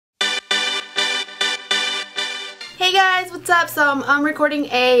Hey guys, what's up? So I'm recording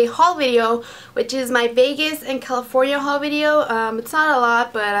a haul video, which is my Vegas and California haul video. It's not a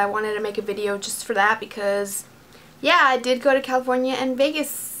lot, but I wanted to make a video just for that because, yeah, I did go to California and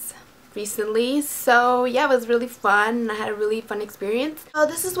Vegas recently. So yeah, it was really fun and I had a really fun experience. So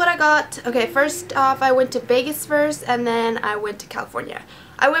this is what I got. Okay, first off, I went to Vegas first and then I went to California.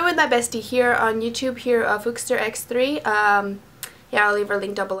 I went with my bestie here on YouTube here, Fookster X3. Yeah, I'll leave her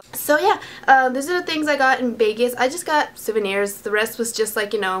link down below. So yeah, these are the things I got in Vegas. I just got souvenirs. The rest was just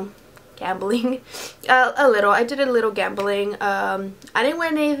like, you know, gambling. A little. I did a little gambling. I didn't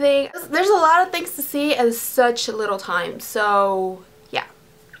win anything. There's a lot of things to see and such little time. So yeah.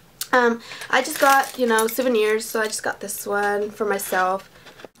 I just got, you know, souvenirs. So I just got this one for myself.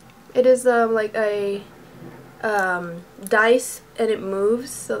 It is like a dice and it moves.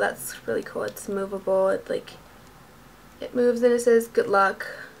 So that's really cool. It's movable. It's like it moves and it says good luck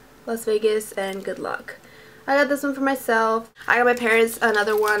Las Vegas and good luck. I got this one for myself. I got my parents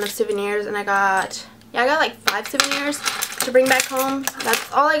another one of souvenirs and I got like 5 souvenirs to bring back home.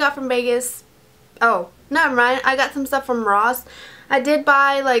 That's all I got from Vegas. Oh, never mind. I got some stuff from Ross. I did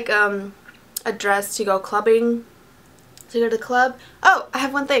buy like a dress to go clubbing. To go to the club. Oh, I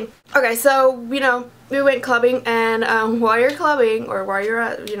have one thing. Okay, so you know, we went clubbing and while you're clubbing or while you're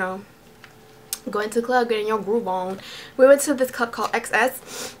at, you know, going to the club, getting your groove on, we went to this club called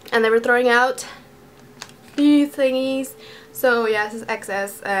XS and they were throwing out these thingies. So yeah, this is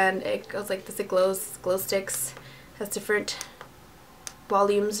XS and it goes like this. It glow sticks, has different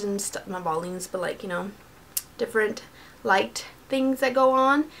volumes and stuff, not volumes but like, you know, different light things that go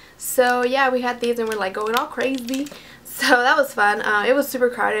on. So yeah, we had these and we're like going all crazy, so that was fun. It was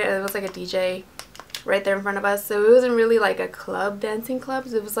super crowded and it was like a DJ right there in front of us, so it wasn't really like a club, dancing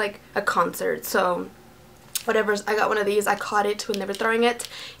clubs, it was like a concert. So whatever, I got one of these. I caught it when they were throwing it.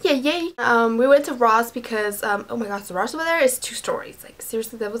 Yay. We went to Ross because oh my gosh, the Ross over there is 2 stories. Like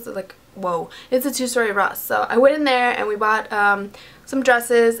seriously, that was like, whoa, it's a 2-story Ross. So I went in there and we bought some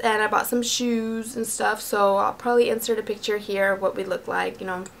dresses and I bought some shoes and stuff. So I'll probably insert a picture here of what we look like, you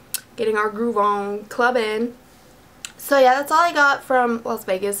know, getting our groove on, clubbing. So yeah, that's all I got from Las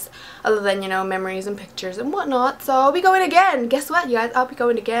Vegas, other than, you know, memories and pictures and whatnot. So I'll be going again. Guess what, you guys? I'll be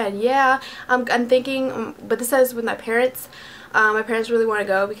going again. Yeah, I'm thinking, but this is with my parents. My parents really want to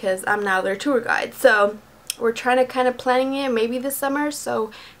go because I'm now their tour guide. So we're trying to kind of planning it maybe this summer.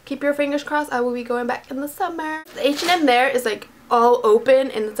 So keep your fingers crossed. I will be going back in the summer. The H&M there is like all open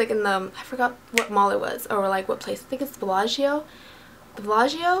and it's like in the, I forgot what mall it was or like what place. I think it's Bellagio. The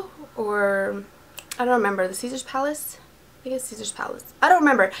Bellagio or I don't remember. The Caesar's Palace? I think it's Caesar's Palace. I don't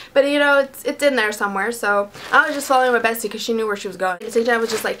remember. But you know, it's in there somewhere. So I was just following my bestie because she knew where she was going. At the same time, I was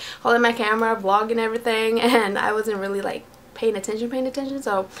just like holding my camera, vlogging everything. And I wasn't really like paying attention.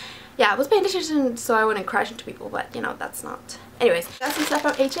 So yeah, I was paying attention so I wouldn't crash into people. But you know, that's not. Anyways, got some stuff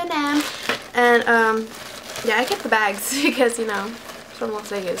from H&M. And yeah, I kept the bags because, you know, it's from Las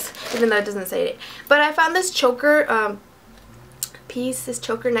Vegas. Even though it doesn't say it. But I found this choker piece, this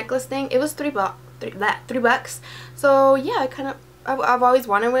choker necklace thing. It was $3. So yeah, I've always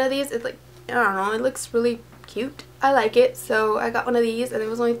wanted one of these. It's like, I don't know, it looks really cute. I like it, so I got one of these and it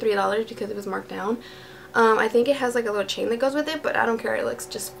was only $3 because it was marked down. I think it has like a little chain that goes with it, but I don't care. It looks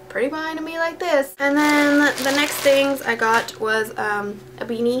just pretty fine to me like this. And then the next things I got was a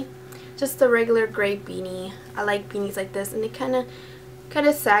beanie, just a regular gray beanie. I like beanies like this, and it kind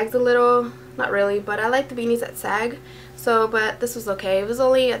of sags a little. Not really, but I like the beanies that sag. So, but this was okay. It was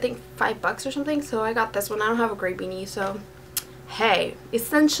only, I think, $5 or something. So I got this one. I don't have a gray beanie, so hey,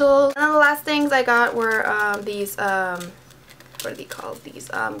 essential. And then the last things I got were these what are they called? These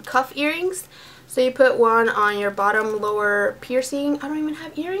cuff earrings. So you put one on your bottom lower piercing. I don't even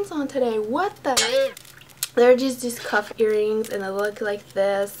have earrings on today. What the? They're just these cuff earrings and they look like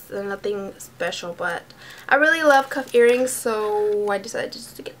this. They're nothing special, but I really love cuff earrings, so I decided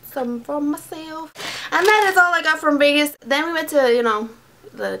just to get some for myself. And that is all I got from Vegas. Then we went to, you know,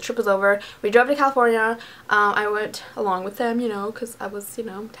 the trip was over. We drove to California. I went along with them, you know, because I was, you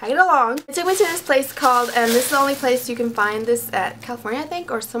know, tagging along. They took me to this place called, and this is the only place you can find this at California, I think,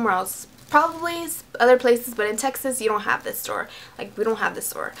 or somewhere else. Probably other places, but in Texas you don't have this store. Like, we don't have this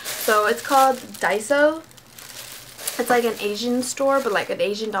store. So it's called Daiso. It's like an Asian store, but like an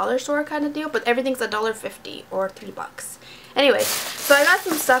Asian dollar store kind of deal, but everything's $1.50 or $3. Anyway, so I got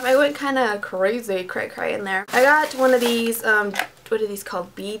some stuff. I went kind of crazy, cray in there. I got one of these, what are these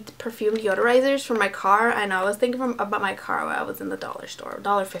called? Bead perfume deodorizers for my car. I know, I was thinking about my car while I was in the dollar store,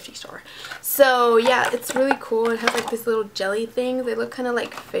 $1.50 store. So yeah, it's really cool. It has like this little jelly thing. They look kind of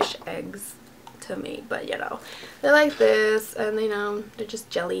like fish eggs to me, but you know, they're like this, and you know, they're just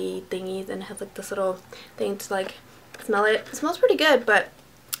jelly thingies, and it has like this little thing to like smell it. It smells pretty good, but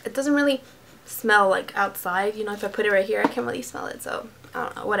it doesn't really smell like outside. You know, if I put it right here, I can't really smell it. So I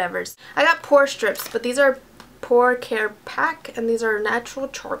don't know, whatever. I got pore strips, but these are pore care pack, and these are natural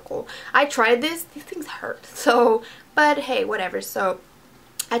charcoal. I tried this. These things hurt. So, but hey, whatever. So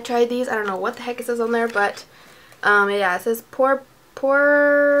I tried these. I don't know what the heck it says on there, but yeah, it says pore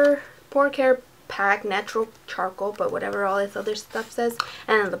care pack natural charcoal, but whatever all this other stuff says,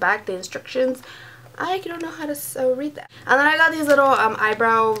 and on the back the instructions, I don't know how to read that. And then I got these little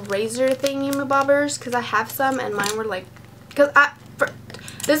eyebrow razor thingy bobbers because I have some, and mine were like,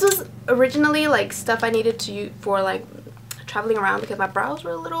 this was originally like stuff I needed to use for like traveling around because my brows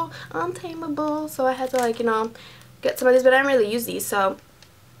were a little untamable, so I had to, like, you know, get some of these, but I didn't really use these. So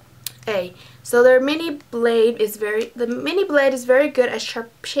so their mini blade is very good at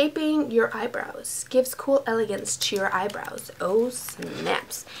shaping your eyebrows. Gives cool elegance to your eyebrows. Oh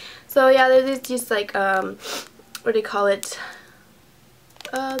snaps. So yeah, there's just like what do you call it?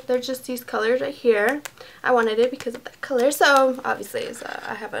 They're just these colors right here. I wanted it because of that color. So obviously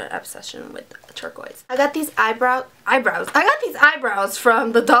I have an obsession with turquoise. I got these eyebrows. I got these eyebrows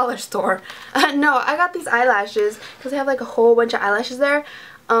from the dollar store. No, I got these eyelashes because they have like a whole bunch of eyelashes there.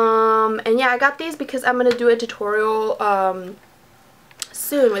 And yeah, I got these because I'm gonna do a tutorial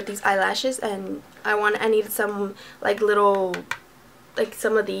soon with these eyelashes, and I needed some like little, like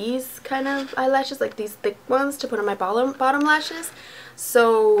some of these kind of eyelashes, like these thick ones to put on my bottom lashes.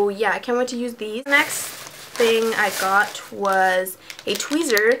 So yeah, I can't wait to use these. Next thing I got was a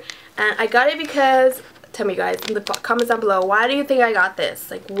tweezer, and I got it because, tell me guys in the comments down below, why do you think I got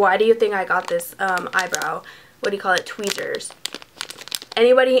this? Like, why do you think I got this eyebrow, what do you call it, tweezers?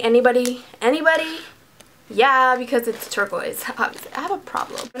 Anybody? Yeah, because it's turquoise. Obviously, I have a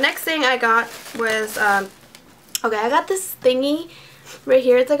problem. The next thing I got was, okay, I got this thingy right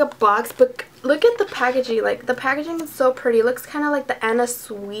here. It's like a box, but look at the packaging. Like, the packaging is so pretty. It looks kind of like the Anna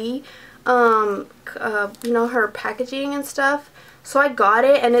Sui, you know, her packaging and stuff. So I got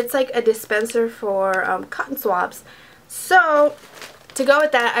it, and it's like a dispenser for cotton swabs. So to go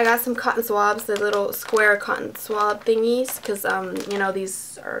with that, I got some cotton swabs, the little square cotton swab thingies, because, you know,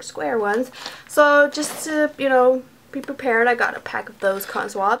 these are square ones. So just to, you know, be prepared, I got a pack of those cotton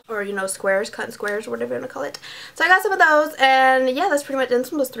swabs, or, you know, squares, cotton squares, whatever you want to call it. So I got some of those, and yeah, that's pretty much, and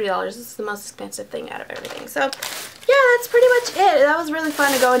this one was $3. This is the most expensive thing out of everything. So yeah, that's pretty much it. That was really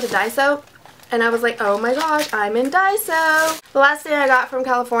fun to go into Daiso. And I was like, oh my gosh, I'm in Daiso. The last thing I got from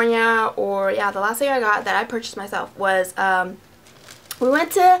California, or yeah, the last thing I got that I purchased myself was, we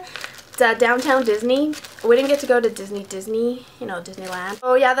went to downtown Disney. We didn't get to go to Disney, you know, Disneyland.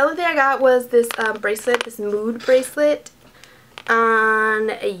 Oh yeah, the only thing I got was this bracelet, this mood bracelet.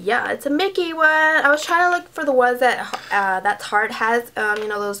 And yeah, it's a Mickey one. I was trying to look for the ones that that Tarte has, you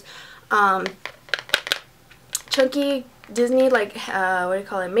know, those chunky Disney, like, what do you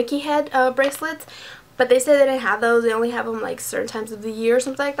call it, Mickey head bracelets. But they said they didn't have those. They only have them like certain times of the year or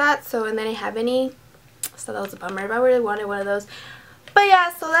something like that. So, and they didn't have any. So that was a bummer. But I really wanted one of those. But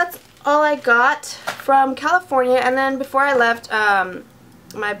yeah, so that's all I got from California. And then before I left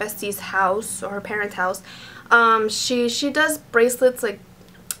my bestie's house, or her parents' house, she does bracelets, like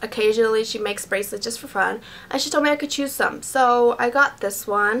occasionally she makes bracelets just for fun, and she told me I could choose some. So I got this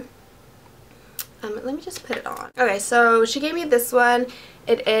one. Let me just put it on. Okay, so she gave me this one.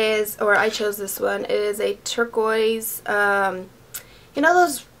 It is, or I chose this one. It is a turquoise, you know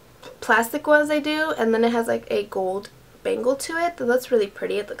those plastic ones they do, and then it has like a gold bangle to it. That's really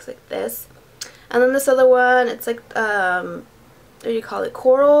pretty. It looks like this. And then this other one, it's like what do you call it,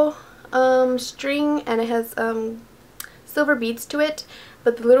 coral string, and it has silver beads to it.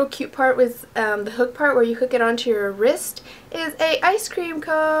 But the little cute part was the hook part where you hook it onto your wrist is a ice cream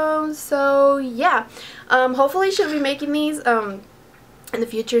cone. So yeah, hopefully she'll be making these in the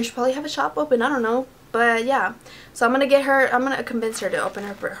future. She'll probably have a shop open, I don't know. But yeah, so I'm gonna convince her to open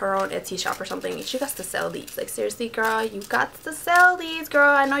her own Etsy shop or something. She got to sell these. Like, seriously, girl, you got to sell these, girl.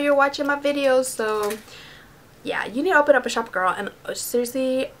 I know you're watching my videos, so yeah, you need to open up a shop, girl, and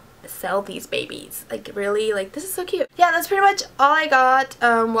seriously sell these babies. Like, really, like, this is so cute. Yeah, that's pretty much all I got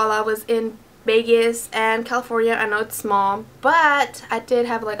while I was in Vegas and California. I know it's small, but I did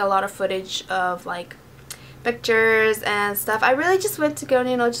have like a lot of footage of like pictures and stuff. I really just went to go,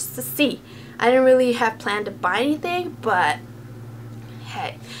 you know, just to see. I didn't really have planned to buy anything, but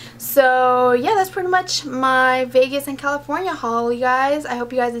hey. So yeah, that's pretty much my Vegas and California haul, you guys. I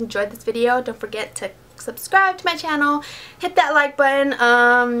hope you guys enjoyed this video. Don't forget to subscribe to my channel, hit that like button,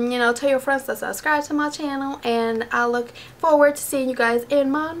 you know, tell your friends to subscribe to my channel, and I look forward to seeing you guys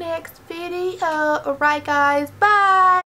in my next video. Alright guys, bye!